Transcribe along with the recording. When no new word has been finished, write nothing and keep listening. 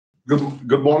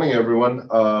Good morning, everyone.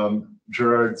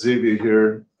 Gerard Xavier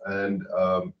here, and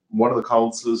one of the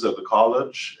counselors at the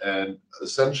college. And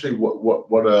essentially,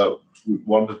 what we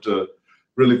wanted to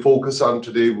really focus on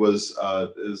today is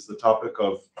the topic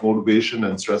of motivation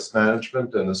and stress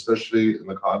management, and especially in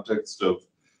the context of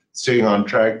staying on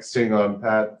track, staying on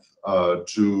path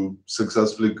to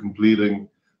successfully completing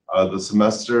the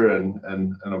semester, and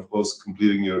of course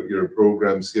completing your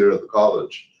programs here at the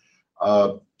college.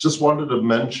 Just wanted to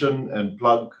mention and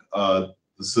plug the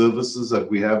services that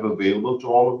we have available to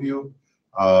all of you.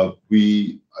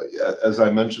 As I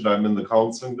mentioned, I'm in the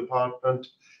counseling department,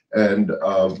 and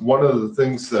one of the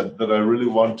things that I really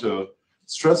want to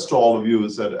stress to all of you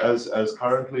is that as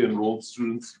currently enrolled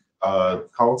students,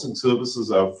 counseling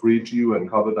services are free to you and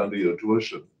covered under your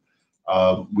tuition.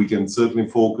 We can certainly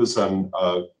focus on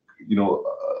a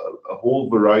whole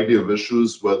variety of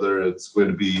issues, whether it's going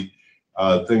to be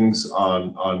things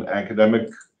on academic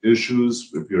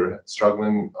issues, if you're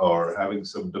struggling or having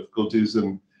some difficulties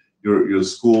in your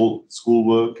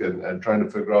schoolwork and trying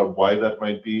to figure out why that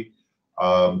might be.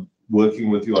 Working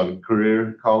with you on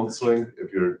career counseling,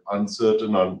 if you're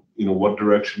uncertain on what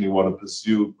direction you want to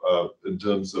pursue in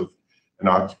terms of an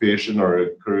occupation or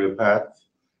a career path.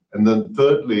 And then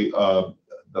thirdly,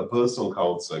 the personal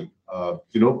counseling.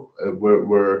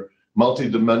 We're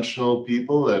multi-dimensional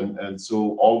people, and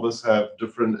so all of us have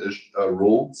different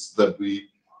roles that we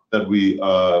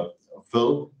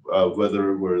fill,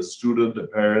 whether we're a student, a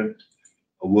parent,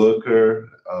 a worker,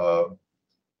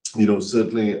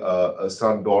 certainly a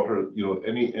son, daughter,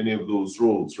 any of those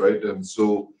roles, right? And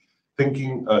so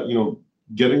thinking,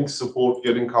 getting support,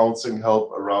 getting counseling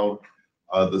help around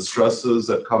the stresses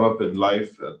that come up in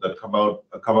life, that come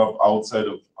up outside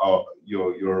of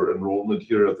your enrollment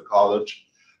here at the college,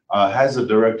 has a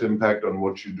direct impact on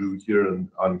what you do here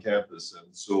on campus. And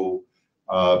so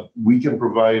we can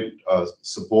provide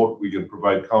support, we can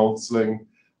provide counseling,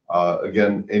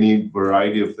 again, any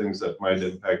variety of things that might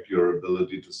impact your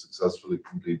ability to successfully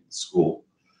complete school.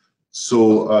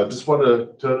 So I just want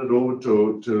to turn it over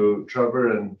to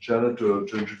Trevor and Jenna to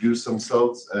introduce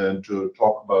themselves and to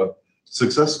talk about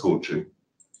success coaching.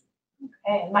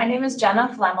 Okay, my name is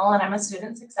Jenna Flemmel, and I'm a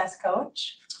student success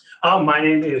coach. My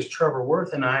name is Trevor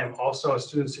Worth, and I am also a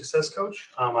student success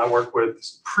coach. I work with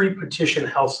pre-petition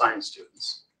health science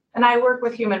students. And I work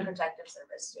with human protective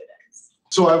service students.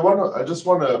 So I just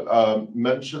want to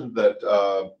mention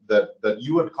that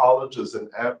You at College is an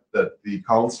app that the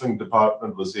counseling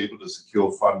department was able to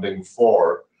secure funding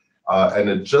for, and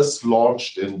it just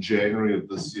launched in January of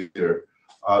this year.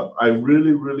 I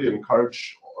really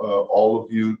encourage all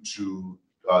of you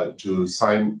to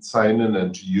sign in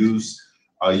and to use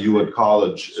You at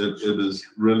College. It is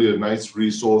really a nice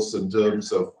resource in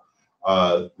terms of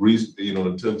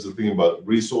in terms of thinking about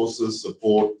resources,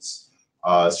 supports,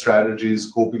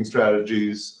 strategies, coping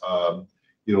strategies.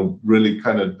 Really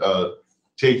kind of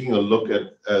taking a look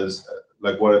at, as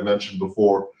like what I mentioned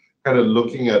before, kind of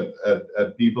looking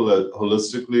at people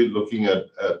holistically, looking at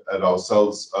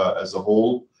ourselves as a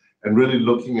whole, and really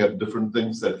looking at different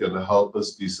things that can help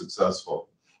us be successful.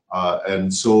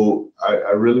 And so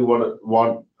I really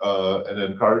want and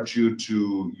encourage you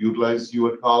to utilize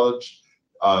You at College,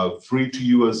 free to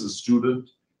you as a student.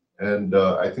 And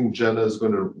I think Jenna is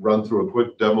going to run through a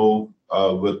quick demo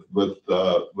with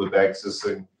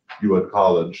accessing You at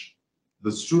College.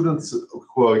 The students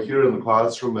who are here in the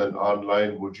classroom and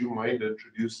online, would you mind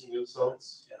introducing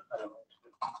yourselves? Yeah, I don't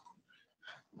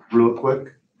know. Real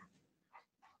quick.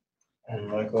 I'm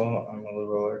Michael. I'm a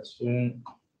liberal arts student.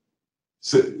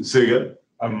 Say again.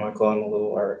 I'm Michael. I'm a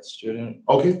liberal arts student.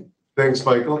 Okay. Thanks,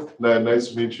 Michael. Nice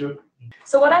to meet you.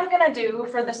 So what I'm going to do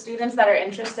for the students that are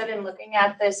interested in looking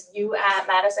at this You at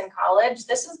Madison College,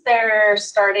 this is their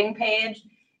starting page.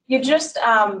 You just,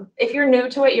 if you're new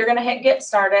to it, you're going to hit get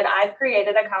started. I've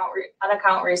created an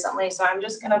account recently, so I'm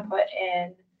just going to put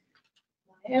in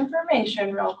my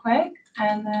information real quick.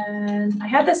 And then I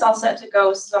had this all set to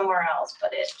go somewhere else,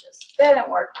 but it just didn't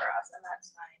work for us, and that's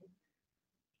fine.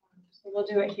 So we'll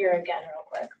do it here again real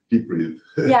quick. Deep breathe.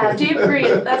 Yeah, deep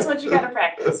breathe. That's what you got to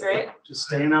practice, right? Just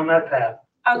staying on that path.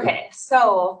 Okay,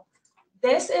 so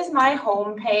this is my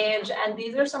home page, and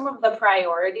these are some of the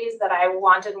priorities that I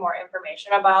wanted more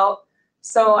information about.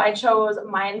 So I chose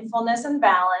mindfulness and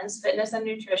balance, fitness and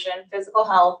nutrition, physical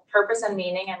health, purpose and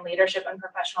meaning, and leadership and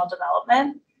professional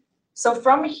development. So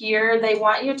from here, they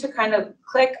want you to kind of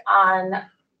click on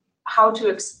how to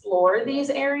explore these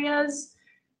areas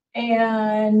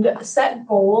and set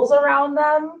goals around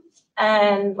them.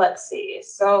 And let's see.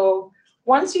 So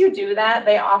once you do that,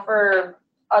 they offer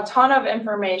a ton of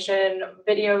information,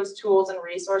 videos, tools, and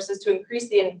resources to increase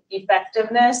the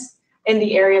effectiveness in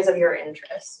the areas of your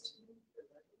interest.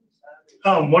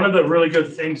 One of the really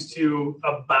good things too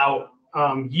about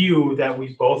you that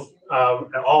we both,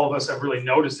 all of us have really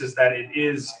noticed is that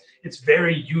it's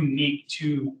very unique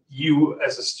to you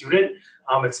as a student.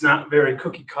 It's not very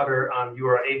cookie cutter. You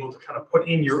are able to kind of put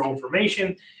in your own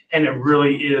information, and it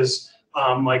really is,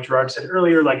 like Gerard said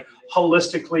earlier, like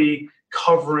holistically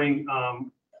covering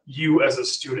you as a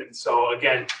student. So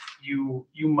again, you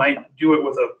might do it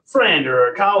with a friend or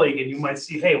a colleague, and you might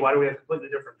see, hey, why do we have completely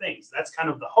different things? That's kind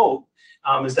of the hope,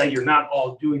 is that you're not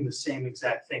all doing the same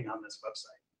exact thing on this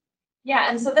website.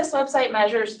 Yeah, and so this website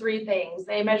measures 3 things.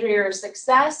 They measure your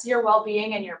success, your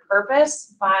well-being, and your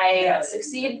purpose by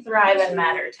Succeed, Thrive, and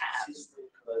Matter tabs.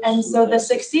 And so the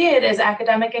Succeed is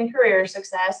academic and career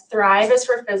success, Thrive is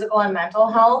for physical and mental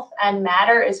health, and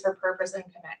Matter is for purpose and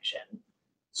connection.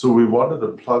 So we wanted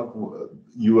to plug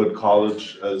you at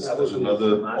college as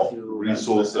another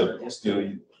resource that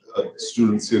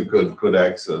students here could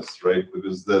access, right?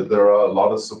 Because there are a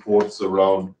lot of supports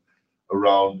around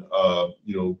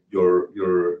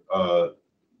your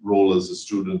role as a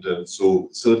student, and so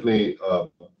certainly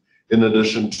in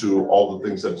addition to all the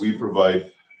things that we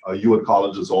provide, you at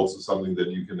college is also something that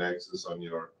you can access on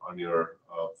your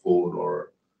phone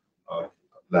or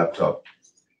laptop.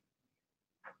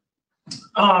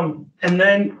 And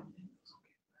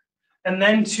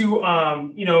then to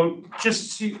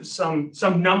just to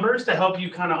some numbers to help you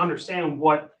kind of understand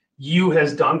what U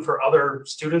has done for other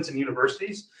students and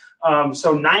universities.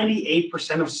 So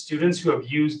 98% of students who have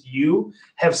used U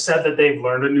have said that they've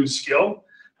learned a new skill.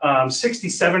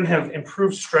 67 have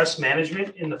improved stress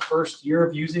management in the first year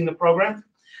of using the program.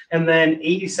 And then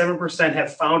 87%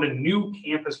 have found a new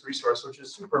campus resource, which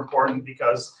is super important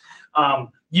because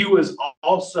U is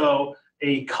also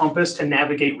a compass to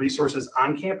navigate resources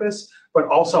on campus, but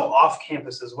also off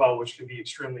campus as well, which can be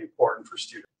extremely important for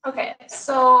students. Okay,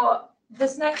 so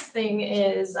this next thing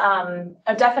is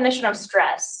a definition of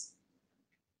stress.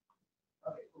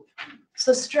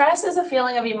 So stress is a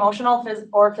feeling of emotional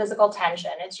or physical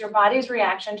tension. It's your body's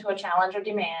reaction to a challenge or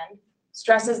demand.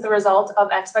 Stress is the result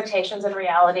of expectations and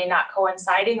reality not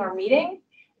coinciding or meeting.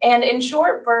 And in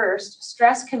short bursts,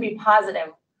 stress can be positive,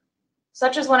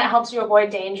 such as when it helps you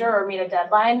avoid danger or meet a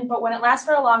deadline. But when it lasts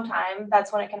for a long time,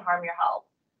 that's when it can harm your health.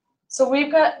 So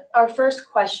we've got our first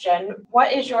question.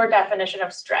 What is your definition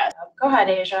of stress? Go ahead,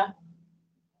 Asia.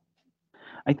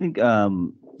 I think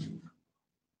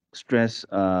stress,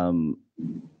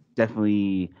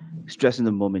 definitely stress in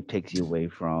the moment takes you away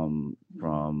from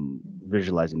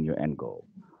visualizing your end goal,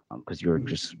 because you're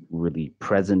just really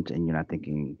present and you're not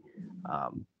thinking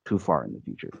too far in the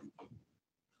future.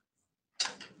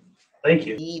 Thank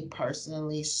you. Me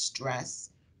personally, stress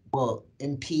will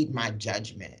impede my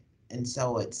judgment. And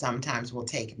so it sometimes will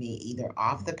take me either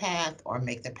off the path or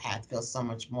make the path feel so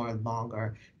much more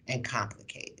longer and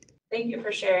complicated. Thank you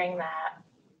for sharing that.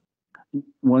 I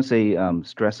want to say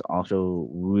stress also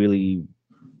really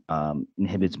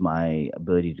inhibits my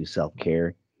ability to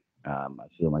self-care. I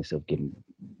feel myself getting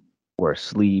worse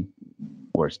sleep,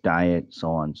 worse diet,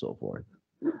 so on and so forth.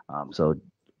 So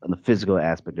on the physical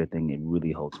aspect of the thing, it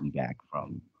really holds me back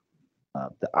from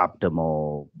the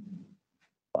optimal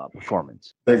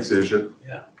performance. Thanks, Asia.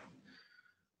 Yeah.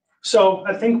 So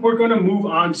I think we're going to move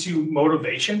on to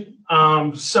motivation.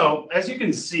 So as you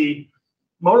can see,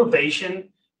 motivation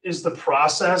is the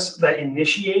process that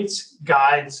initiates,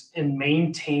 guides, and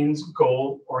maintains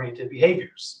goal-oriented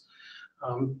behaviors.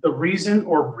 The reason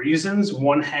or reasons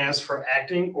one has for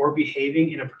acting or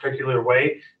behaving in a particular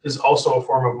way is also a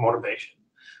form of motivation.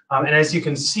 And as you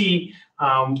can see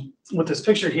with this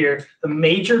picture here, the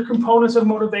major components of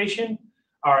motivation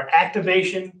are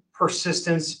activation,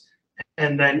 persistence,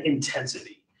 and then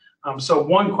intensity. So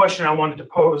one question I wanted to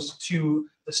pose to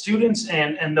the students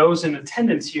and those in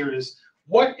attendance here is,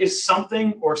 what is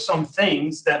something or some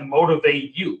things that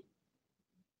motivate you?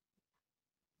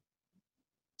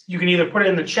 You can either put it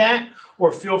in the chat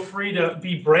or feel free to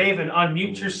be brave and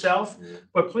unmute yourself,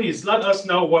 but please let us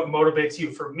know what motivates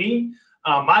you. For me,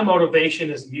 my motivation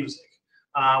is music.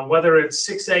 Whether it's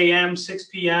 6 a.m., 6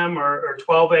 p.m., or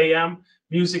 12 a.m.,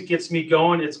 music gets me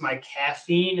going. It's my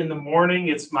caffeine in the morning.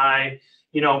 It's my,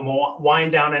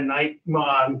 wind down at night.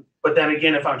 But then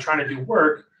again, if I'm trying to do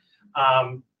work,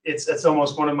 it's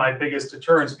almost one of my biggest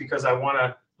deterrents because I want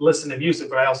to listen to music,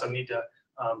 but I also need to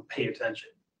pay attention.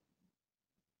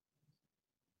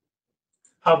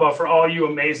 How about for all you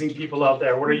amazing people out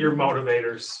there, what are your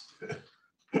motivators?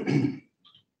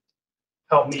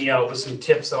 Help me out with some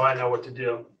tips so I know what to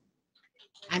do.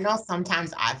 I know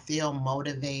sometimes I feel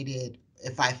motivated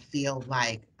if I feel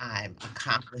like I'm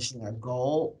accomplishing a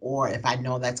goal or if I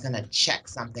know that's gonna check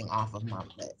something off of my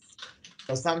list.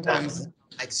 So sometimes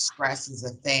like stress is a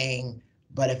thing,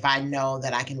 but if I know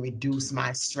that I can reduce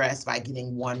my stress by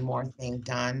getting one more thing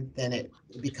done, then it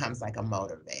becomes like a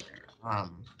motivator.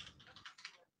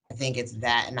 I think it's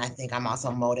that, and I think I'm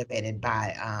also motivated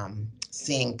by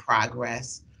seeing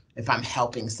progress. If I'm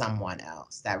helping someone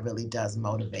else, that really does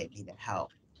motivate me to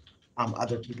help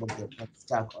other people get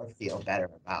unstuck or feel better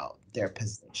about their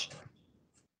position.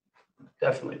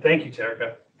 Definitely. Thank you,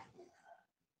 Terica.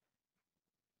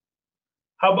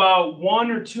 How about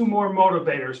one or two more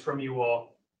motivators from you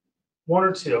all? One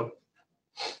or two.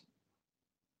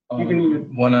 You can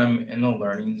even- When I'm in a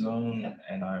learning zone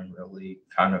and I'm really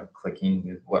kind of clicking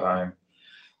with what I'm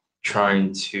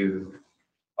trying to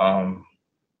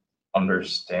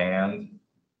understand,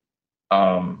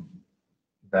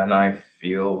 then I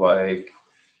feel like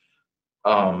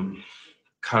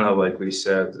kind of like we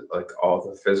said, like all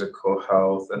the physical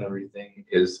health and everything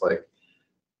is like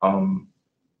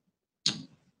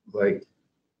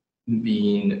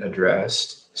being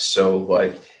addressed. So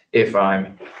like if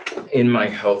I'm in my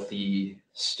healthy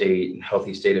state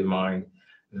of mind,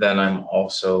 then I'm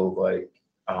also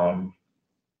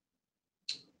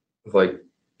like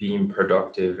being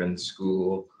productive in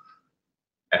school.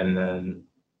 And then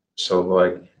so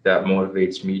like that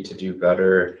motivates me to do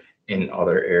better in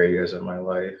other areas of my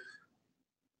life.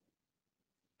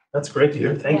 That's great to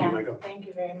hear. Thank you, Yeah, Michael. Thank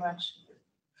you very much.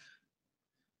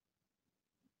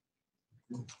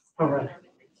 All right.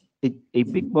 A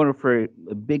big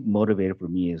motivator for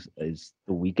me is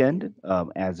the weekend.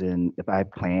 As in, if I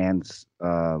have plans,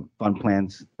 fun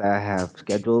plans that I have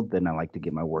scheduled, then I like to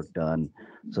get my work done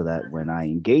so that when I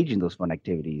engage in those fun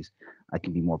activities, I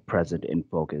can be more present and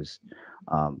focused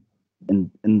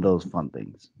in those fun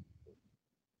things.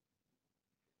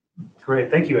 Great.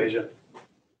 Thank you, Asia.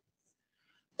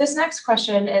 This next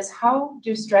question is, how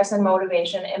do stress and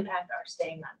motivation impact our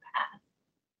staying on path?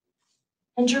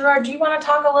 And Gerard, do you want to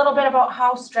talk a little bit about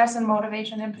how stress and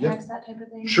motivation impacts that type of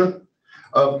thing? Sure.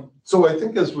 So I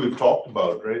think as we've talked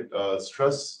about, right,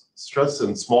 stress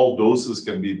in small doses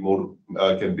can be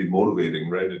motivating,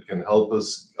 right? It can help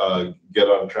us get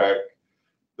on track.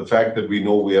 The fact that we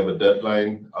know we have a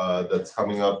deadline that's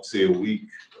coming up, say a week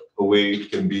away,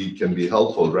 can be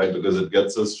helpful, right? Because it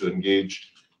gets us to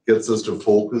engage, gets us to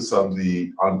focus on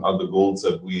the goals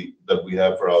that we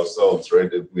have for ourselves,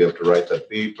 right? If we have to write that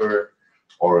paper,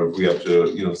 or if we have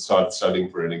to start studying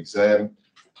for an exam.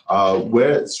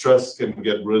 Where stress can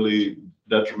get really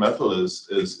detrimental is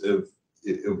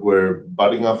if we're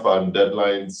butting up on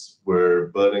deadlines, we're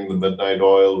burning the midnight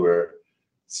oil, we're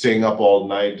staying up all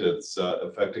night, it's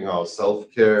affecting our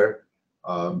self-care.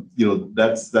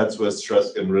 That's where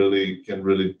stress can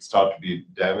really start to be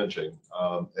damaging.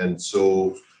 And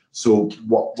so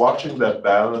watching that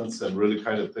balance and really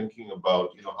kind of thinking about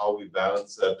how we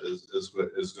balance that is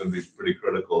going to be pretty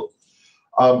critical.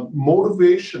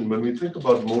 Motivation, when we think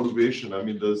about motivation, I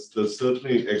mean, there's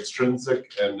certainly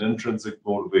extrinsic and intrinsic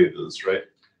motivators, right?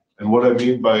 And what I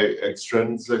mean by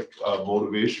extrinsic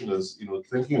motivation is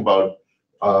thinking about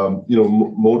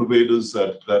motivators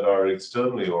that are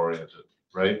externally oriented,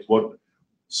 right?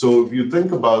 So if you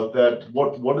think about that,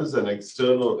 what is an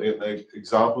example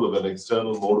of an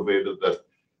external motivator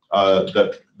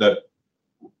that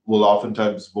will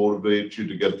oftentimes motivate you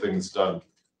to get things done?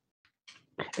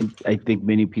 And I think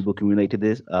many people can relate to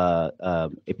this. A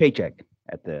paycheck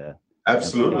at the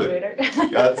Absolutely. Motivator.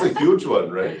 Yeah, it's a huge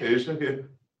one, right, Asia?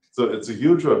 So it's a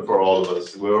huge one for all of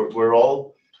us. We're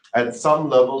all at some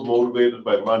level motivated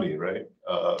by money, right?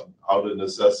 Out of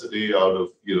necessity, out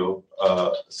of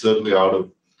certainly out of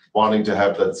wanting to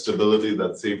have that stability,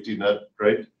 that safety net,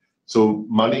 right? So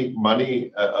money,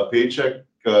 a paycheck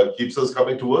keeps us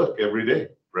coming to work every day,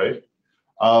 right?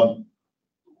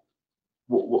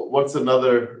 What's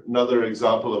another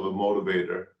example of a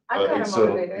motivator? I'm kind of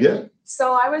external- motivated. Yeah,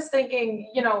 So I was thinking,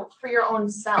 for your own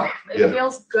self, it Yeah.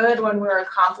 feels good when we're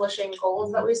accomplishing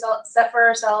goals that we set for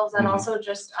ourselves, and Mhm. also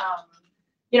just,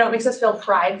 it makes us feel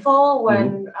prideful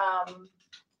when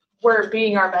we're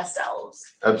being our best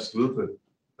selves.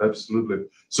 absolutely.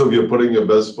 So if you're putting your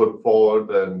best foot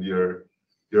forward and you're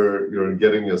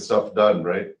getting your stuff done,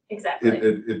 right? Exactly.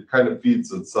 It kind of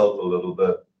feeds itself a little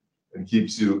bit and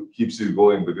keeps you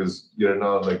going, because you're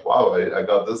now like, wow, I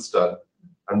got this done.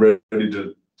 I'm ready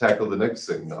to tackle the next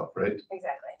thing now, right?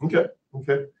 Exactly.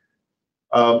 Okay.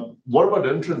 What about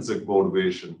intrinsic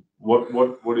motivation? What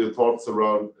are your thoughts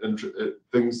around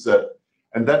things that,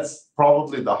 and that's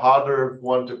probably the harder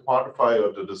one to quantify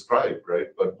or to describe, right?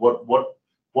 But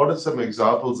what are some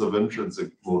examples of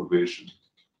intrinsic motivation?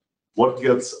 what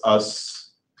gets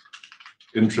us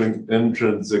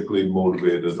intrinsically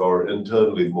motivated or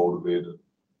internally motivated?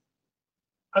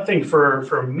 I think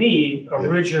for me, Yeah.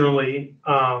 originally,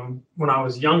 when I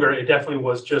was younger, it definitely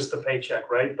was just the paycheck,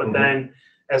 right? But Mhm. then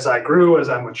as I grew, as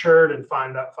I matured and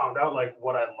found out like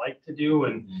what I like to do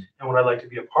and what I like to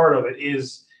be a part of, it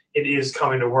is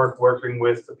coming to work, working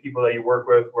with the people that you work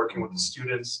with, working with the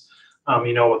students.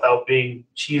 Without being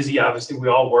cheesy, obviously we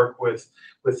all work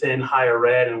within higher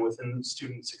ed and within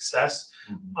student success.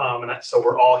 So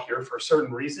we're all here for a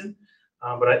certain reason.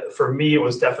 But for me, it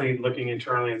was definitely looking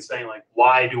internally and saying like,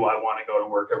 why do I want to go to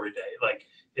work every day? Like,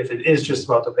 if it is just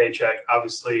about the paycheck,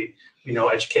 obviously,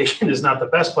 education is not the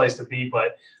best place to be,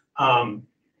 but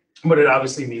it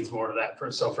obviously means more to that.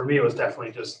 So for me, it was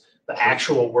definitely just the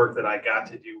actual work that I got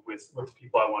to do with the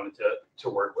people I wanted to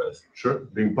work with. Sure,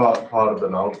 being part of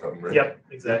an outcome, right? Yep,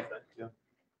 exactly. Yeah.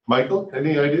 Michael,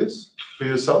 any ideas for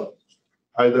yourself?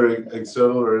 Either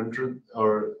external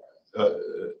or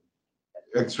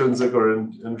extrinsic or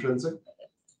intrinsic?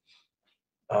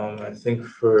 I think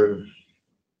for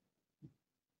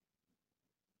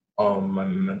my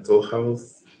mental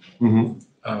health,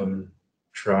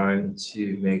 trying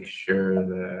to make sure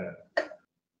that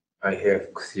I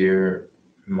have clear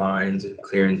minds and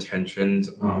clear intentions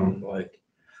on like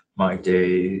my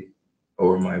day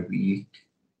or my week,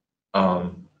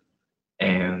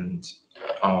 and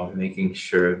making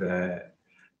sure that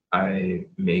I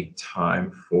make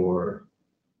time for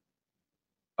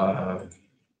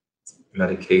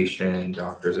medication,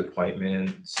 doctor's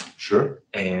appointments, Sure.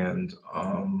 and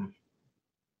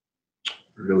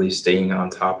really staying on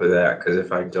top of that, because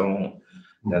if I don't,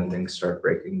 then things start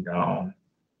breaking down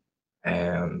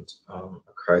and a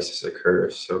crisis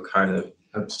occurs. So kind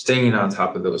of staying on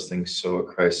top of those things so a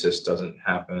crisis doesn't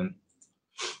happen.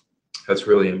 That's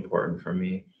really important for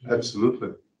me.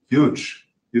 Absolutely. Huge.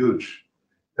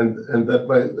 And that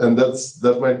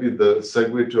might be the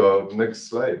segue to our next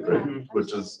slide, right?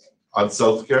 Which is on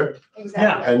self-care.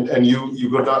 Exactly. And you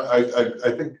could not, I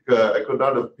think I could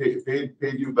not have paid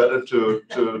you better to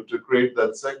create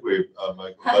that segue,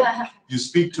 Michael. But you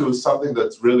speak to something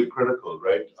that's really critical,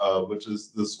 right? Which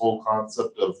is this whole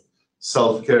concept of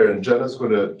self-care. And Jenna's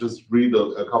going to just read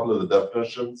a couple of the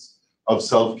definitions of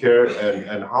self-care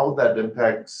and how that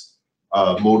impacts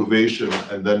motivation,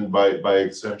 and then by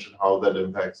extension, how that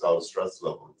impacts our stress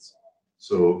levels.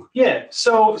 So yeah,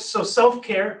 so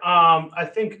self-care. I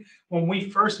think when we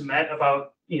first met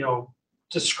about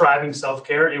describing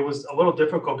self-care, it was a little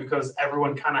difficult because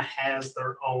everyone kind of has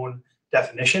their own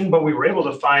definition, but we were able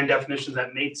to find definitions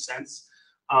that made sense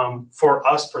for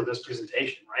us for this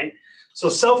presentation, right? So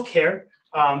self-care,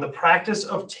 the practice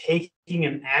of taking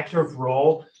an active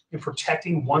role in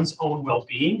protecting one's own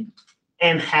well-being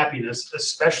and happiness,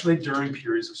 especially during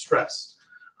periods of stress.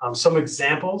 Some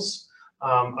examples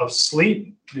of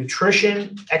sleep,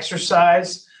 nutrition,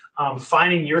 exercise,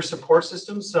 finding your support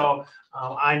system. So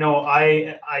I know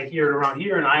I hear it around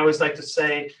here, and I always like to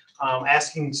say,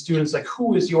 asking students like,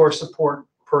 who is your support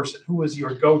person? Who is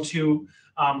your go-to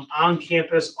on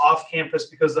campus, off campus?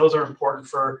 Because those are important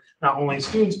for not only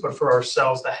students, but for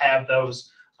ourselves to have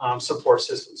those support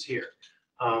systems here.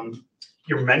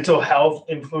 Your mental health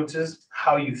influences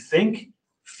how you think,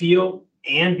 feel,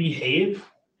 and behave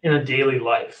in a daily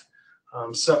life.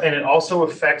 And it also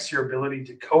affects your ability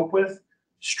to cope with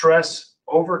stress,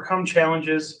 overcome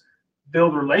challenges,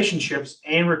 build relationships,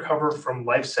 and recover from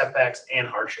life setbacks and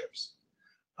hardships.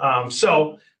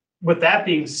 So with that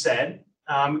being said,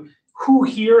 who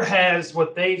here has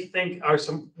what they think are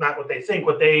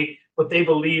what they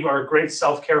believe are great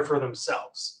self-care for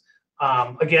themselves?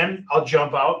 Again, I'll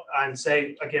jump out and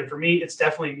say, again, for me, it's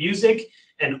definitely music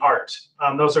and art.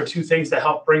 Those are two things that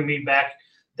help bring me back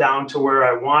down to where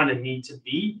I want and need to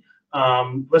be.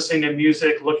 Listening to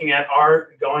music, looking at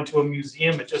art, going to a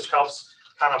museum, it just helps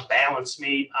kind of balance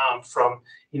me from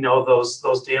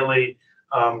those daily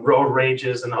road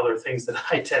rages and other things that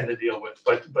I tend to deal with.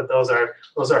 But those are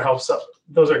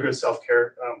good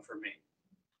self-care for me.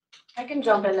 I can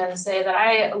jump in and say that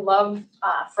I love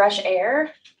fresh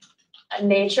air.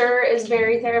 Nature is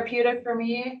very therapeutic for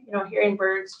me, hearing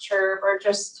birds chirp or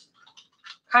just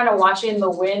kind of watching the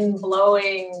wind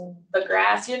blowing the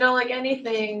grass, like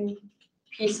anything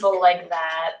peaceful like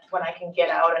that when I can get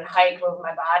out and hike, move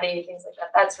my body, things like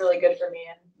that. That's really good for me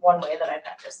and one way that I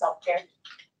practice self-care.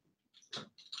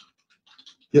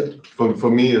 yeah,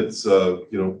 for me, it's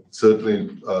certainly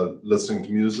listening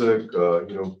to music,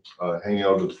 hanging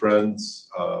out with friends.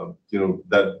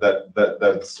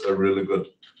 That's a really good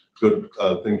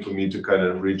thing for me to kind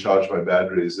of recharge my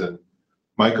batteries. And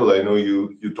Michael, I know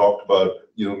you talked about,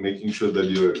 making sure that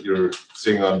you're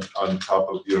staying on top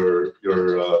of your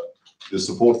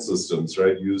support systems,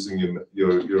 right? Using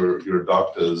your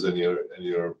doctors and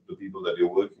the people that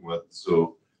you're working with.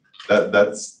 So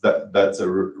that's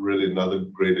really another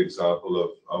great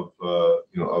example of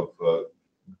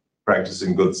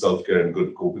practicing good self-care and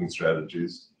good coping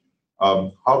strategies.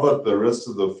 How about the rest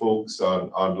of the folks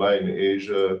online,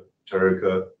 Asia,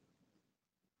 Tarika?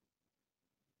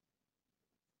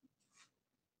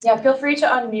 Yeah, feel free to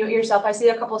unmute yourself. I see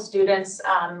a couple students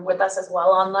with us as well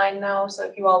online now. So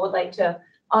if you all would like to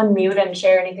unmute and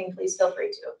share anything, please feel free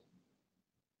to.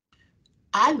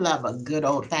 I love a good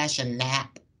old fashioned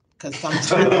nap because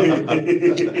sometimes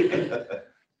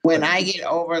when I get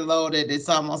overloaded, it's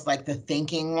almost like the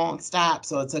thinking won't stop.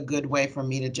 So it's a good way for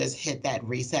me to just hit that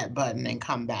reset button and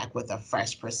come back with a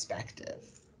fresh perspective.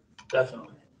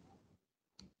 Definitely.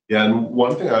 Yeah, and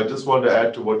one thing I just want to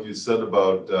add to what you said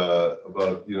about the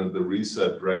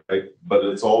reset, right? But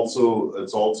it's also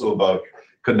about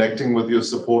connecting with your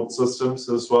support systems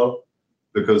as well,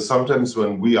 because sometimes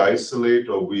when we isolate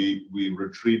or we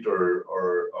retreat or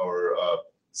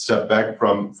step back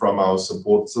from our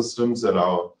support systems and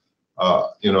our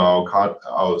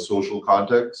social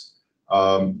context,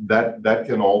 that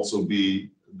can also be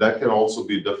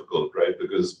difficult, right?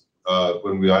 Because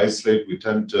when we isolate, we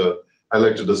tend to, I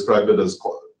like to describe it as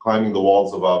climbing the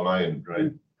walls of our mind,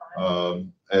 right?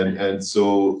 And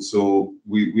so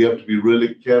we have to be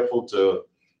really careful to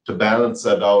balance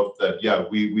that out. That yeah,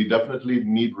 we definitely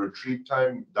need retreat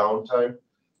time, downtime,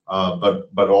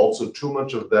 but also too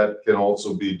much of that can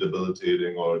also be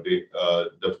debilitating or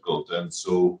difficult. And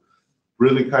so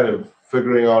really kind of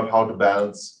figuring out how to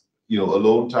balance,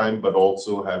 alone time, but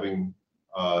also having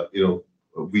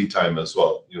we time as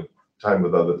well, time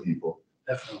with other people.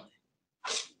 Definitely.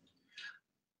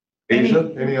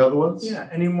 Asia, any other ones? Yeah,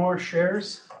 any more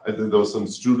shares? I think there were some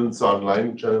students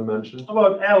online, Jenna mentioned. How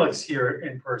about Alex here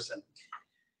in person?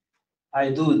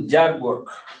 I do yard work.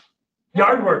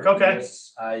 Yard work, okay.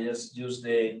 Yes, I just use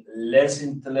the less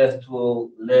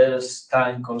intellectual, less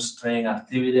time constrained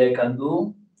activity I can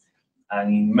do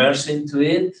and immerse into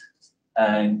it.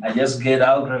 And I just get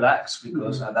out relaxed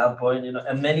because at that point,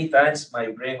 and many times my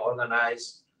brain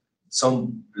organizes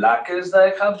some blockers that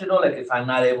I have, like if I'm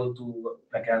not able to,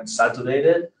 like I'm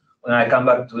saturated, when I come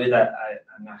back to it,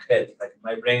 I'm ahead. Like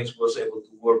my brain was able to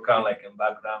work on like in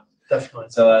background. Definitely.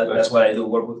 So that's what I do,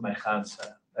 work with my hands.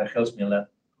 That helps me a lot.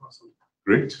 Awesome.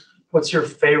 Great. What's your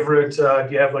favorite, do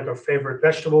you have like a favorite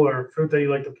vegetable or fruit that you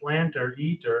like to plant or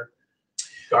eat or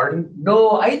garden?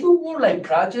 No, I do more like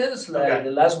projects. Like Okay.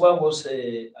 the last one was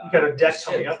a. You got a deck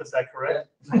coming up, is that correct?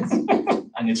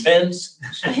 And it fence.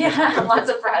 Yeah, lots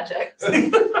of projects.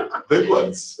 Big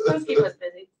ones. Let's keep us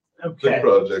busy. Big Okay,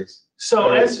 projects.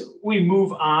 so as we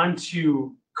move on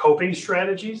to coping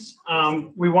strategies,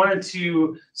 we wanted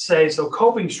to say, so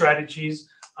coping strategies,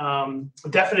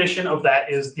 definition of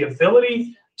that is the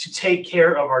ability to take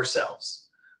care of ourselves.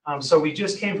 So we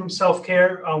just came from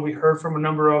self-care. We heard from a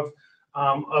number of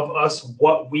us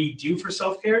what we do for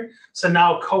self-care. So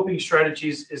now coping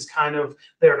strategies is kind of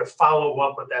there to follow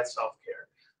up with that self-care.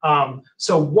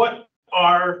 So what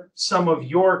are some of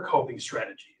your coping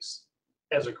strategies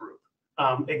as a group?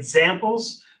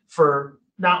 Examples for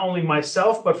not only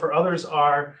myself, but for others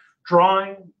are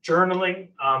drawing, journaling,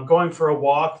 going for a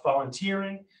walk,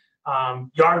 volunteering,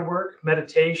 yard work,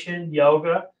 meditation,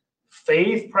 yoga,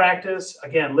 faith practice,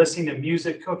 again, listening to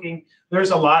music, cooking.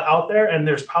 There's a lot out there, and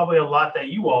there's probably a lot that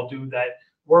you all do that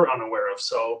we're unaware of.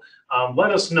 So let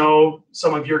us know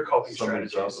some of your coping Some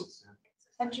strategies. examples.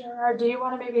 And Gerard, do you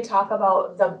want to maybe talk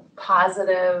about the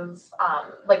positive,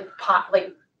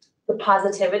 the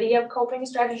positivity of coping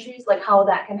strategies, like how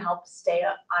that can help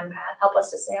help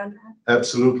us to stay on path?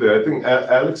 Absolutely. I think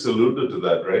Alex alluded to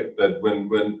that, right? That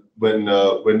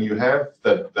when you have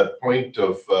that point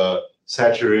of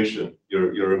saturation,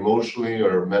 you're emotionally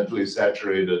or mentally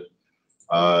saturated,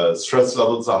 stress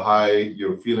levels are high,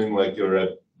 you're feeling like you're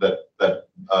at that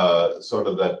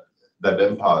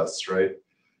impasse, right?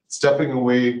 Stepping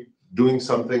away, doing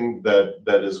something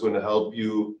that is going to help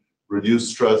you reduce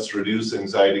stress, reduce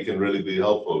anxiety can really be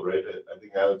helpful, right? I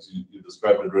think Alex, you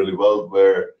described it really well,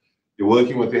 where you're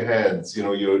working with your hands,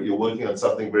 you're working on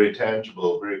something very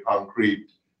tangible, very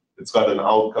concrete. It's got an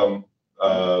outcome,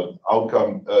 a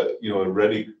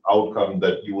ready outcome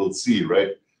that you will see,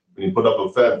 right? When you put up a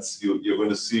fence, you're going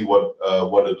to see what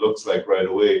it looks like right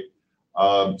away.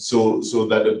 So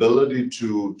that ability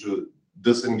to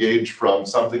disengage from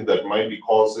something that might be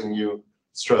causing you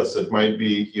stress, it might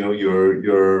be,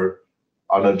 your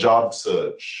on a job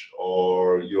search,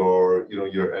 or you're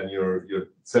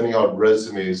sending out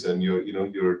resumes and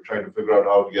you're trying to figure out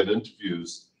how to get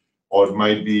interviews, or it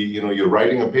might be, you're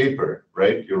writing a paper,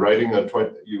 right? You've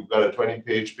got a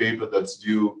 20-page paper that's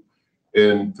due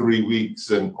in 3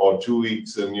 weeks or 2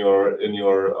 weeks in your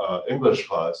English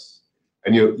class,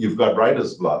 and you've got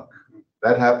writer's block.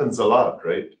 That happens a lot,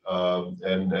 right?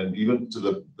 And even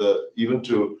to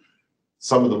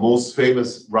some of the most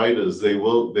famous writers, they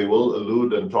will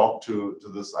allude and talk to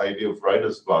this idea of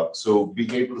writer's block. So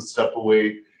being able to step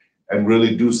away and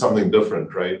really do something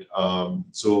different, right?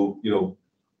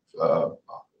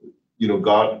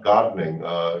 Gardening,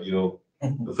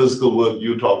 the physical work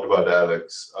you talked about,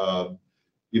 Alex. I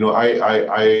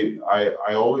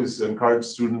always encourage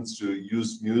students to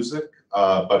use music,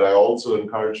 but I also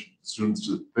encourage students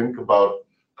to think about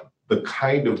the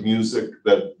kind of music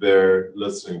that they're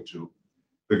listening to,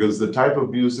 because the type of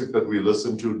music that we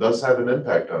listen to does have an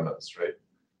impact on us, right?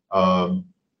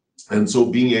 And so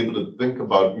being able to think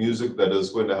about music that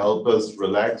is going to help us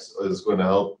relax, is going to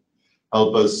help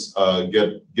us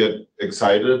get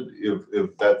excited,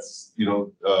 if that's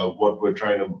what we're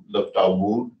trying to lift our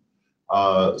mood.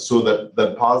 So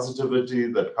that positivity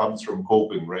that comes from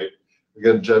coping, right?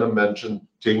 Again, Jenna mentioned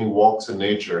taking walks in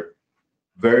nature.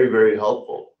 Very, very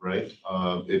helpful, right?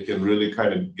 It can really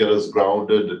kind of get us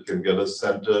grounded. It can get us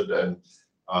centered and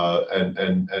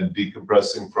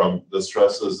decompressing from the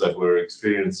stresses that we're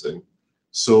experiencing.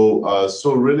 So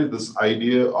really this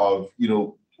idea of,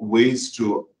 ways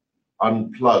to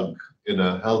unplug in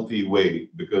a healthy way,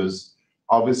 because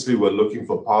obviously we're looking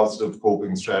for positive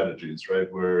coping strategies,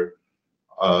 right? Where,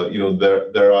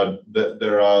 there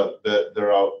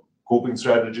are coping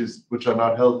strategies which are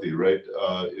not healthy, right?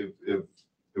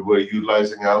 If we're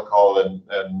utilizing alcohol and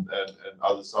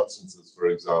other substances, for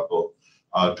example,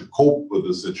 to cope with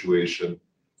the situation,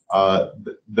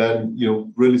 then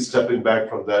really stepping back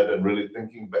from that and really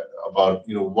thinking about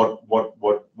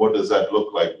what does that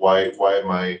look like? Why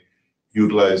am I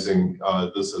utilizing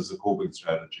this as a coping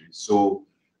strategy? So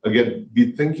again,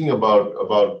 be thinking about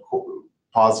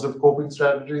positive coping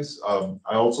strategies.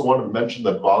 I also want to mention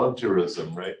that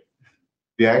volunteerism, right?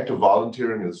 The act of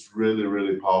volunteering is really,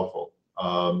 really powerful.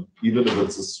 Even if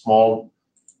it's a small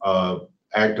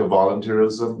act of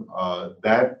volunteerism,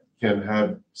 that can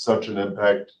have such an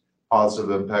impact,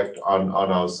 positive impact on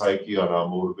our psyche, on our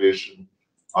motivation,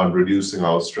 on reducing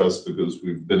our stress, because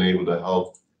we've been able to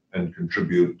help and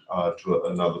contribute to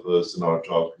another person or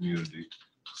to our community.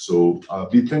 So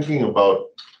be thinking about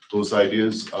those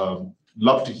ideas.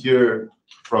 Love to hear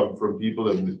from people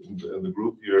in the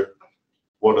group here.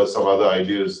 What are some other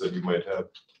ideas that you might have?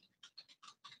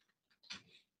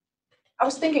 I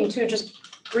was thinking too, just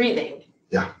breathing.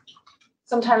 Yeah.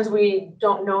 Sometimes we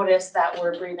don't notice that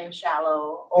we're breathing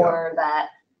shallow, or that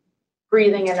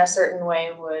breathing in a certain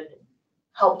way would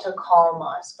help to calm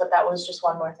us. But that was just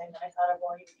one more thing that I thought of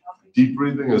while you were talking. Deep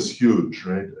breathing is huge,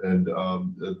 right? And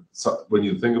when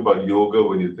you think about yoga,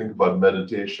 when you think about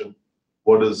meditation,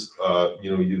 what is,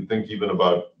 you think even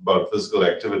about physical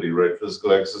activity, right?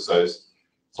 Physical exercise.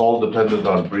 It's all dependent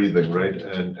on breathing, right?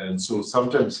 And so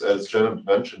sometimes, as Jenna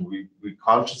mentioned, we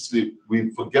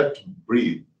forget to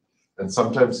breathe. And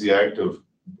sometimes the act of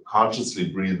consciously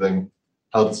breathing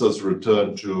helps us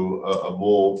return to a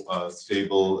more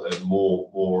stable and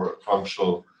more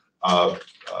functional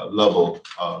level.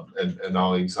 And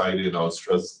our anxiety and our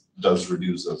stress does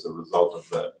reduce as a result of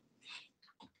that.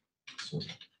 So.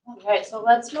 Okay, so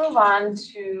let's move on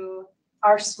to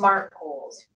our SMART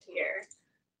goals here.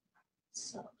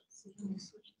 So let's see, let me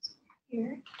switch this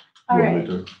here. All right.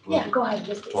 Yeah, go ahead.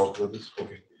 Talk with this.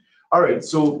 Okay. All right.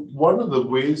 So one of the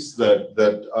ways that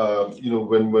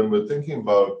when we're thinking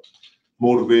about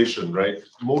motivation, right?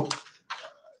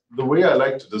 The way I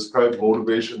like to describe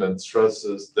motivation and stress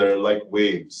is they're like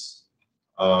waves.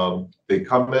 They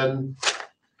come in.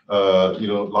 A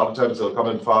lot of times they'll come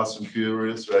in fast and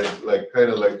furious, right? Like kind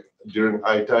of like during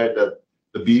high tide at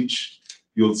the beach.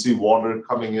 You'll see water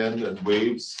coming in and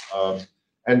waves,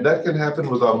 and that can happen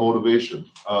with our motivation.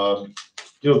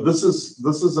 This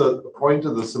is a point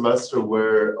of the semester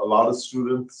where a lot of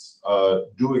students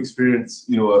do experience,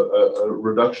 a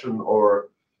reduction or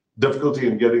difficulty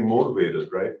in getting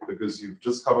motivated, right? Because you've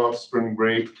just come off spring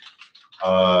break,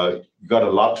 you've got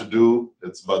a lot to do.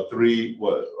 It's about do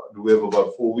we have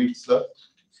about 4 weeks left?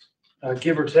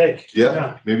 Give or take.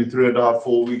 Yeah, maybe 3.5,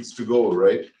 4 weeks to go,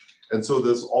 right? And so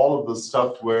there's all of the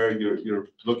stuff where you're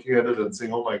looking at it and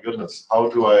saying, oh my goodness, how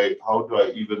do I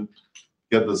even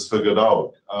get this figured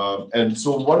out? And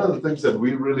so one of the things that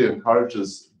we really encourage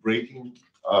is breaking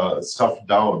stuff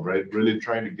down, right? Really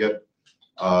trying to get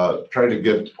try to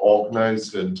get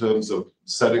organized in terms of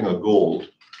setting a goal.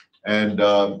 And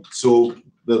so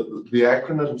the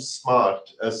acronym SMART,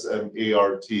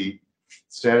 S-M-A-R-T,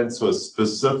 stands for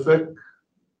specific,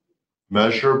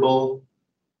 measurable,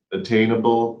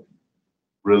 attainable,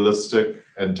 realistic,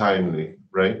 and timely,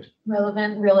 right?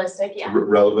 Relevant, realistic, yeah.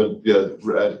 Relevant, yeah,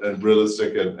 and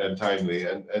realistic and timely.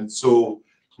 And so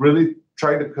really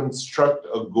try to construct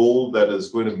a goal that is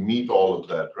going to meet all of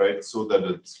that, right? So that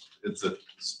it's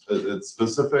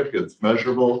specific, it's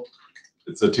measurable,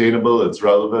 it's attainable, it's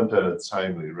relevant, and it's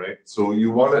timely, right? So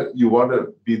you wanna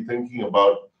be thinking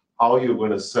about how you're going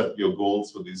to set your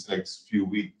goals for these next few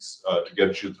weeks to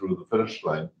get you through the finish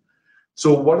line.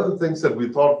 So one of the things that we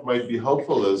thought might be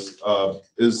helpful is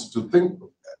to think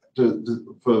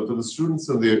for the students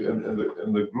in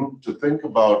the group to think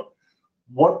about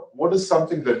what is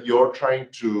something that you're trying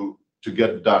to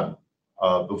get done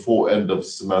before end of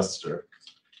semester,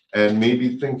 and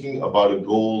maybe thinking about a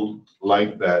goal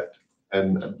like that,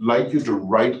 and I'd like you to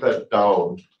write that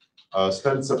down.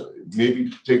 Maybe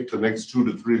take the next 2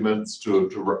 to 3 minutes to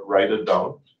write it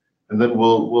down, and then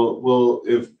we'll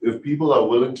if people are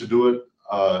willing to do it,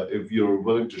 if you're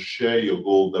willing to share your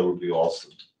goal, that would be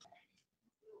awesome.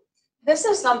 This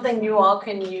is something you all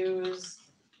can use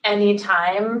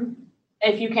anytime.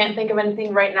 If you can't think of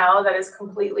anything right now, that is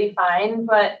completely fine.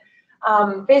 But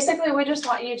basically, we just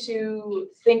want you to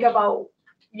think about,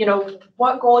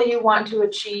 what goal you want to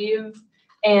achieve,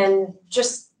 and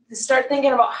just start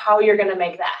thinking about how you're going to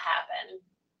make that happen.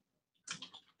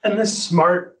 And this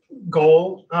SMART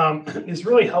goal is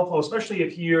really helpful, especially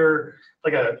if you're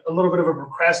like a little bit of a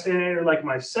procrastinator like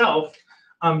myself.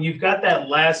 You've got that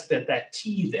last bit, that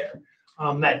T there,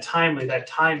 that timely, that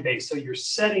time-based. So you're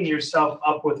setting yourself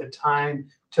up with a time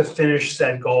to finish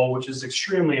said goal, which is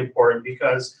extremely important,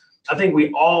 because I think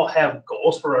we all have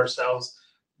goals for ourselves,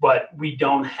 but we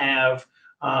don't have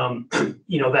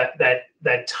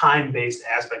that time-based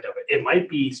aspect of it. It might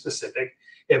be specific,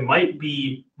 it might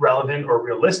be relevant or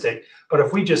realistic, but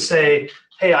if we just say,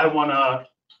 hey, I wanna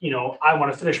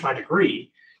finish my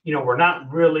degree, we're not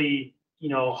really,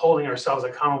 holding ourselves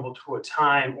accountable to a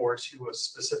time or to a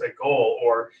specific goal.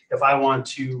 Or if I want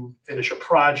to finish a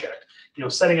project,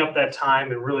 setting up that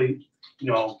time and really,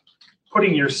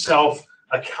 putting yourself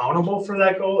accountable for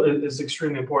that goal is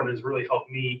extremely important. It's really helped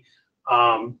me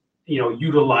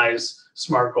utilize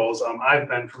SMART goals. I've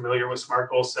been familiar with SMART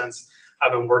goals since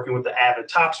I've been working with the Avid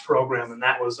TOPS program, and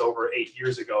that was over 8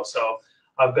 years ago. So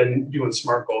I've been doing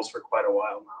SMART goals for quite a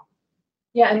while now.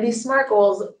 Yeah, and these SMART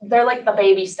goals, they're like the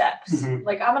baby steps. Mhm.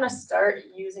 Like, I'm gonna start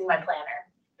using my planner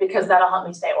because that'll help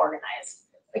me stay organized.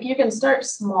 Like, you can start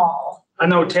small. I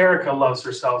know Terica loves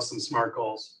herself some SMART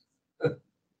goals.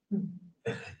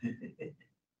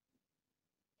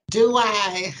 Do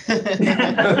I?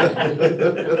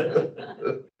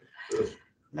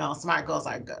 No, SMART goals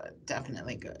are good,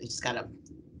 definitely good. You just gotta,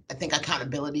 I think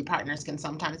accountability partners can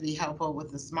sometimes be helpful with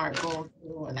the SMART goals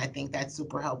too, and I think that's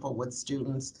super helpful with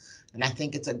students. And I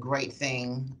think it's a great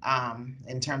thing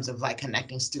in terms of like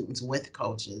connecting students with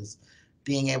coaches,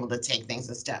 being able to take things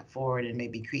a step forward and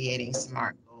maybe creating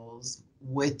SMART goals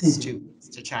with students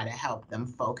to try to help them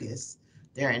focus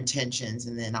their intentions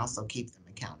and then also keep them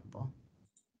accountable.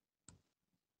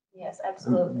 Yes,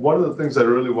 absolutely. One of the things I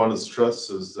really want to stress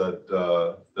is that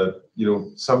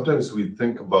sometimes we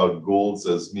think about goals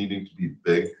as needing to be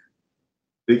big.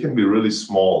 They can be really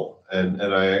small, and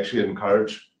I actually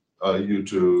encourage you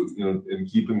to, in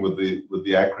keeping with the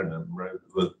acronym, right,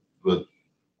 with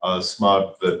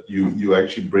SMART, that you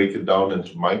actually break it down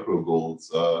into micro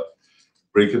goals,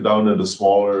 break it down into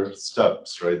smaller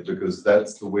steps, right? Because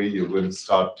that's the way you're going to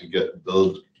start to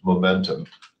build momentum.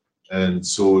 And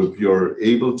so if you're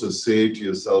able to say to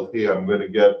yourself, hey, I'm going to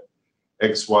get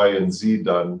X, Y, and Z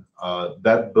done,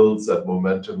 that builds that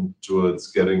momentum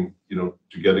towards getting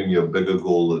your bigger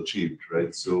goal achieved,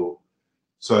 right? So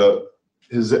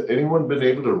has anyone been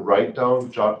able to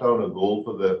jot down a goal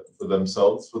for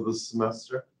themselves for this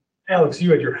semester? Alex,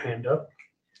 you had your hand up.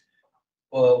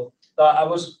 Well, I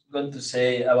was going to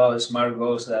say about SMART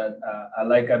goals that I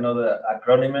like another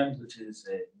acronym, which is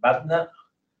BATNA,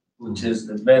 which is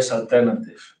the best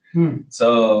alternative.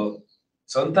 So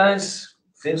sometimes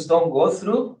things don't go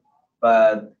through,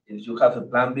 but if you have a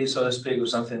plan B, so to speak, or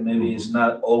something, maybe it's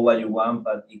not all what you want,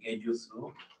 but it gets you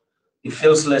through. It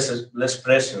feels less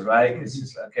pressure, right? It's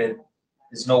just like, okay,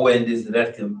 there's no way in this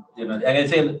direction, And I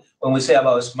think when we say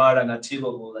about SMART and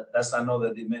achievable, that's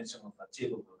another dimension of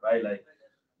achievable, right? Like,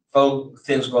 if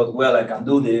things go well, I can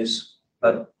do this,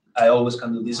 but I always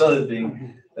can do this other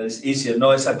thing. That it's easier,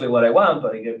 not exactly what I want,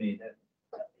 but it gave me that.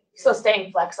 So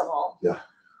staying flexible. Yeah.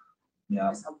 Yeah.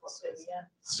 It's helpful too, yeah.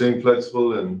 Staying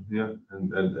flexible and, yeah,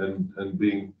 and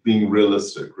being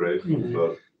realistic, right? Mhm.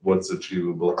 About what's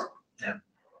achievable.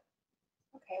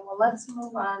 Okay, well, let's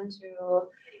move on to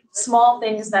small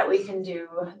things that we can do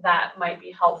that might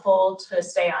be helpful to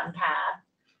stay on path.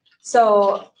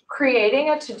 So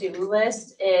creating a to-do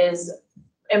list is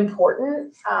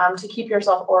important to keep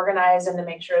yourself organized and to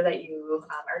make sure that you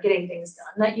are getting things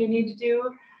done that you need to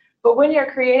do. But when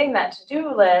you're creating that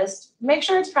to-do list, make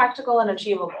sure it's practical and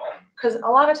achievable, because a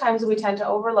lot of times we tend to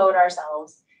overload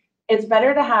ourselves. It's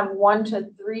better to have 1 to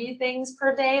 3 things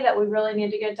per day that we really need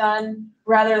to get done,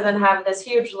 rather than have this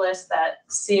huge list that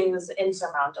seems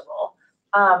insurmountable.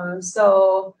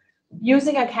 So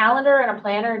using a calendar and a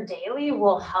planner daily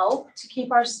will help to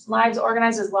keep our lives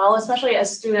organized as well, especially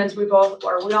as students. We all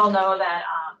know that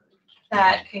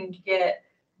that can get,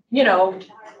 you know,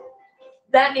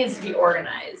 that needs to be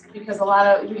organized, because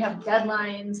we have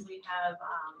deadlines, we have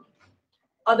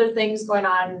other things going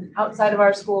on outside of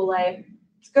our school life.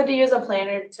 It's good to use a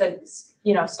planner to,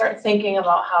 you know, start thinking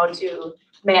about how to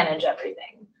manage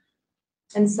everything.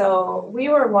 And so we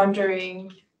were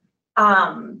wondering,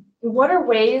 what are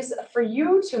ways for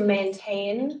you to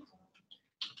maintain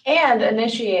and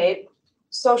initiate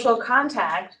social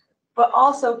contact, but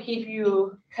also keep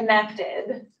you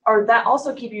connected, or that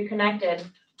also keep you connected,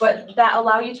 but that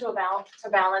allow you to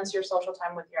balance your social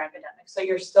time with your academics, so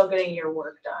you're still getting your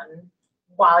work done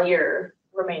while you're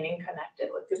remaining connected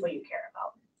with people you care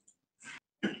about?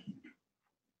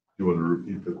 You want to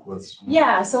repeat the question?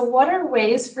 Yeah, so what are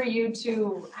ways for you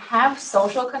to have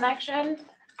social connection,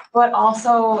 but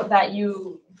also that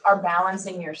you are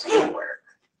balancing your schoolwork?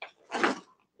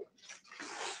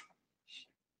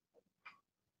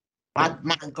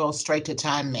 Mine goes straight to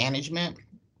time management.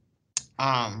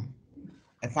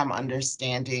 If I'm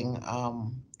understanding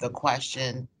the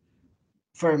question,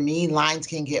 for me, lines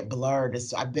can get blurred.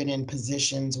 I've been in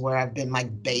positions where I've been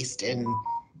like based in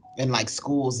like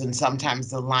schools, and sometimes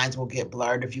the lines will get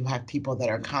blurred if you have people that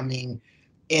are coming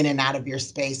in and out of your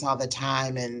space all the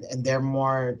time, and they're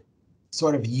more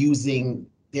sort of using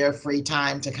their free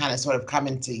time to kind of sort of come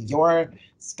into your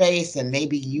space, and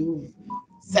maybe you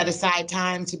set aside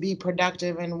time to be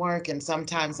productive and work. And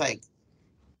sometimes like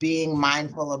being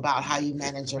mindful about how you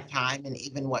manage your time and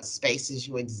even what spaces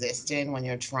you exist in when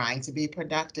you're trying to be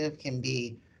productive can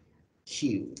be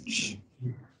huge.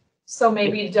 So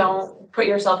maybe don't put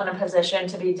yourself in a position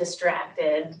to be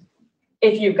distracted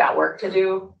if you've got work to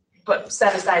do, but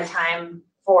set aside time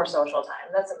for social time.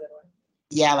 That's a good one.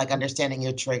 Yeah, like understanding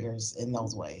your triggers in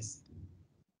those ways.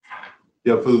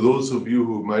 Yeah, for those of you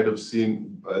who might have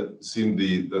seen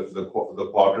the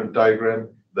quadrant diagram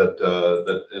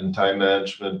that in time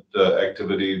management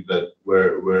activity that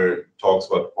where it talks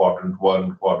about quadrant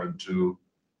 1, quadrant 2,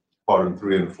 quadrant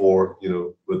 3 and 4, you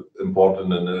know, with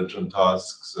important and urgent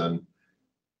tasks, and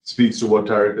speaks to what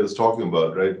Tarek is talking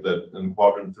about, right? That in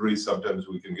quadrant 3, sometimes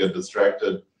we can get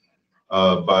distracted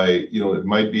by, you know, it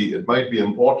might be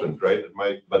important, right? It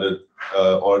might, but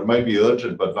or it might be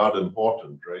urgent but not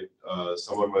important, right?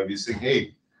 Someone might be saying,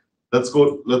 "Hey, let's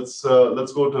go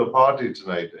to a party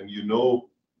tonight," and you know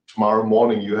tomorrow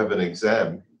morning you have an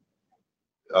exam.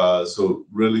 So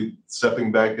really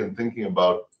stepping back and thinking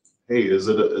about, hey, is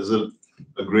it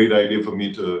a great idea for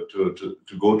me to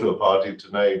go to a party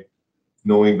tonight,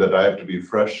 knowing that I have to be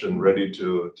fresh and ready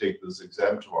to take this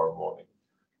exam tomorrow morning?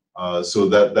 So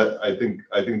that I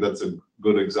think that's a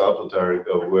good example, Tarek,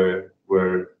 of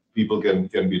where people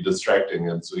can be distracting,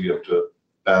 and so you have to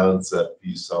balance that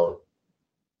piece out. All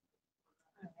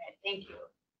right, thank you.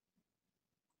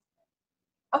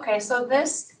 Okay, so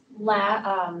this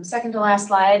second to last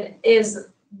slide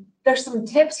there's some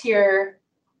tips here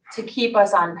to keep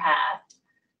us on path.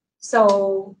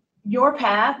 So your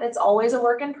path, it's always a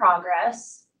work in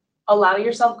progress. Allow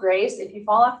yourself grace if you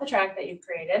fall off the track that you've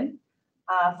created.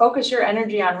 Focus your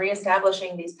energy on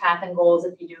reestablishing these path and goals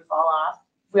if you do fall off.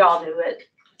 We all do it,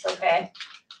 it's okay.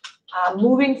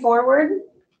 Moving forward,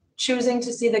 choosing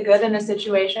to see the good in a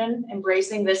situation,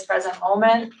 embracing this present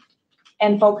moment,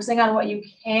 and focusing on what you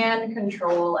can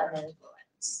control and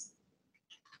influence.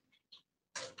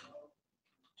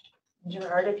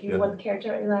 Gerard, if you would care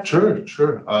to elaborate.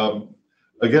 Sure.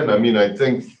 Again, I mean, I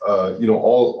think you know,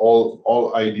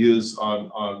 all ideas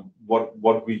on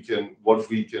what we can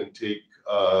take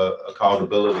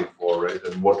accountability for, right,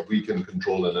 and what we can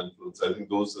control and influence. I think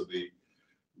those are the,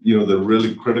 you know, the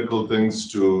really critical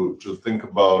things to think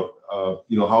about.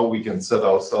 You know, how we can set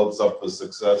ourselves up for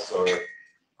success, or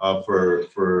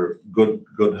for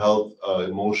good health,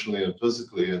 emotionally and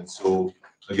physically. And so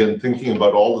again, thinking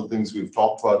about all the things we've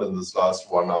talked about in this last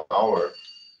 1 hour,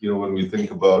 when we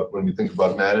think about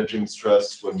managing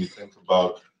stress, when we think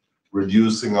about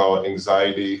reducing our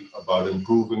anxiety, about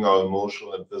improving our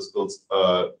emotional and physical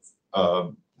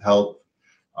health,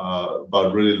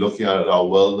 about really looking at our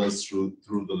wellness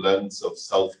through the lens of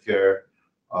self-care,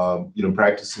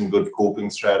 practicing good coping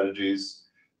strategies,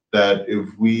 that if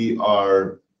we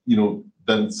are,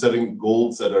 then setting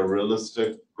goals that are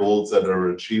realistic, goals that are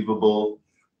achievable,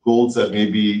 goals that may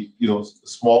be,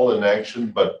 small in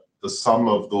action, but the sum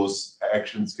of those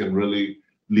actions can really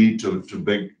lead to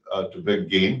big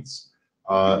gains,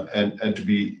 and to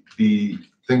be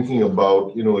thinking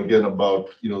about, again, about,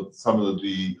 some of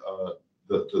the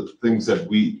things that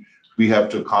we have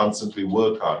to constantly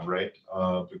work on, right?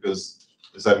 Because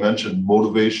as I mentioned,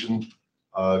 motivation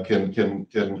can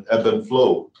ebb and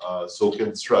flow, so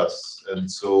can stress, and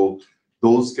so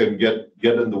those can get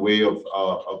in the way of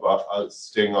us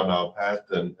staying on our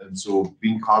path, and so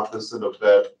being cognizant of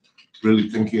that, really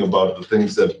thinking about the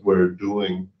things that we're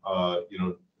doing,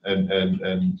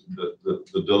 and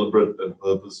the deliberate and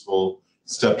purposeful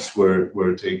steps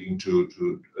we're taking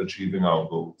to achieving our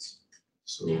goals.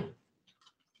 So.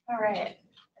 All right.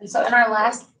 And so in our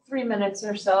last 3 minutes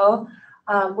or so,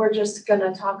 we're just going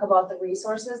to talk about the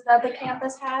resources that the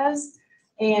campus has.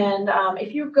 And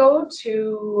if you go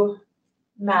to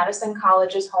Madison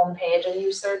College's homepage and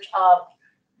you search up,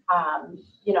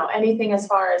 anything as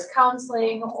far as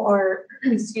counseling or,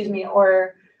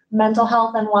 or mental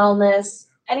health and wellness,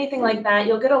 anything like that,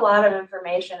 you'll get a lot of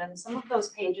information. And some of those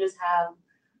pages have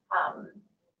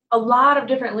a lot of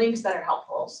different links that are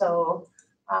helpful. So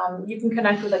you can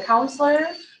connect with a counselor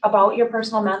about your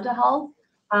personal mental health.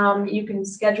 You can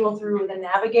schedule through the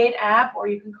Navigate app, or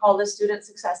you can call the Student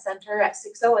Success Center at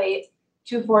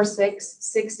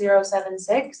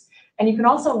 608-246-6076. And you can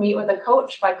also meet with a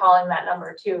coach by calling that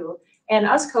number too. And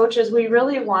us coaches, we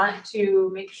really want to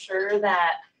make sure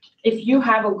that if you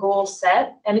have a goal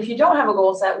set, and if you don't have a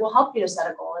goal set, we'll help you to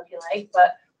set a goal if you like,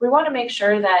 but we want to make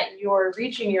sure that you're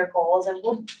reaching your goals, and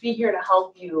we'll be here to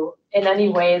help you in any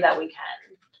way that we can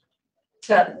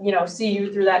to, see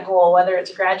you through that goal, whether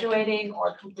it's graduating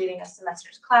or completing a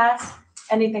semester's class,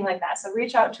 anything like that. So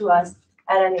reach out to us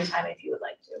at any time if you would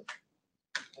like to.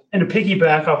 And to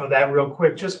piggyback off of that real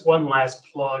quick, just one last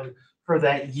plug for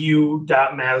that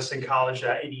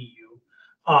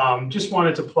u.madisoncollege.edu. Just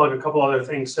wanted to plug a couple other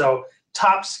things. So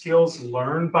top skills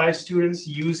learned by students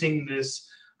using this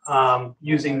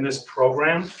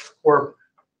program were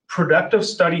productive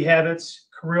study habits,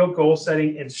 career goal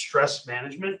setting, and stress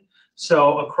management.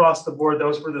 So across the board,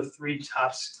 those were the 3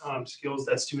 top skills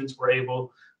that students were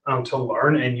able to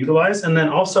learn and utilize. And then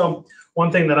also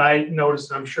one thing that I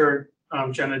noticed, and I'm sure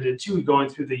Jenna did too, going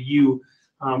through the U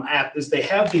app, is they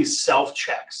have these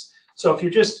self-checks. So if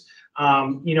you're just,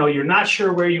 you're not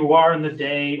sure where you are in the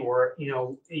day, or,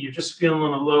 you're just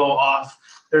feeling a little off,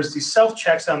 there's these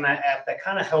self-checks on that app that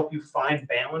kind of help you find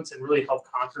balance and really help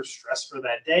conquer stress for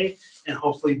that day and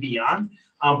hopefully beyond.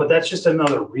 But that's just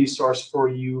another resource for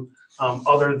you,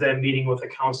 other than meeting with a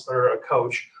counselor, a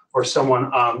coach, or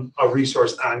someone, a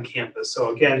resource on campus. So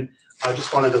again, I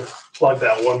just wanted to plug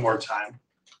that one more time.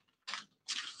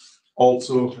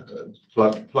 Also,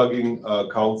 plugging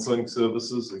counseling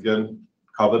services, again,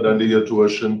 covered under your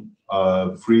tuition,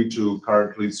 free to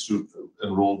currently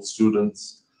enrolled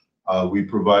students. We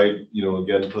provide,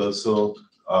 again, personal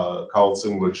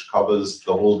counseling, which covers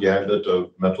the whole gambit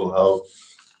of mental health.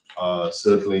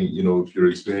 Certainly, if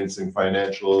you're experiencing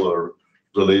financial or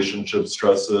relationship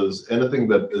stresses, anything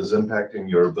that is impacting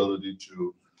your ability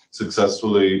to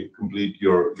successfully complete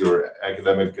your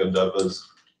academic endeavors,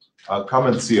 come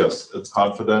and see us. It's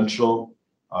confidential.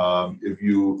 If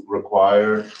you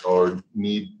require or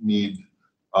need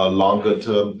a longer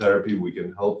term therapy, we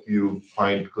can help you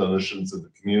find clinicians in the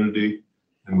community,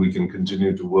 and we can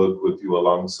continue to work with you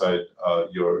alongside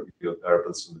your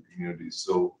therapists in the community.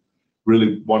 So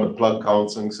really want to plug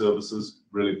counseling services,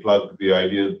 really plug the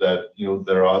idea that,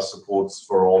 there are supports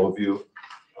for all of you,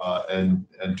 and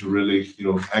to really,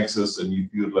 access and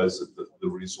utilize the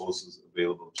resources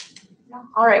available to you.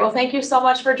 All right. Well, thank you so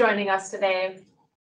much for joining us today.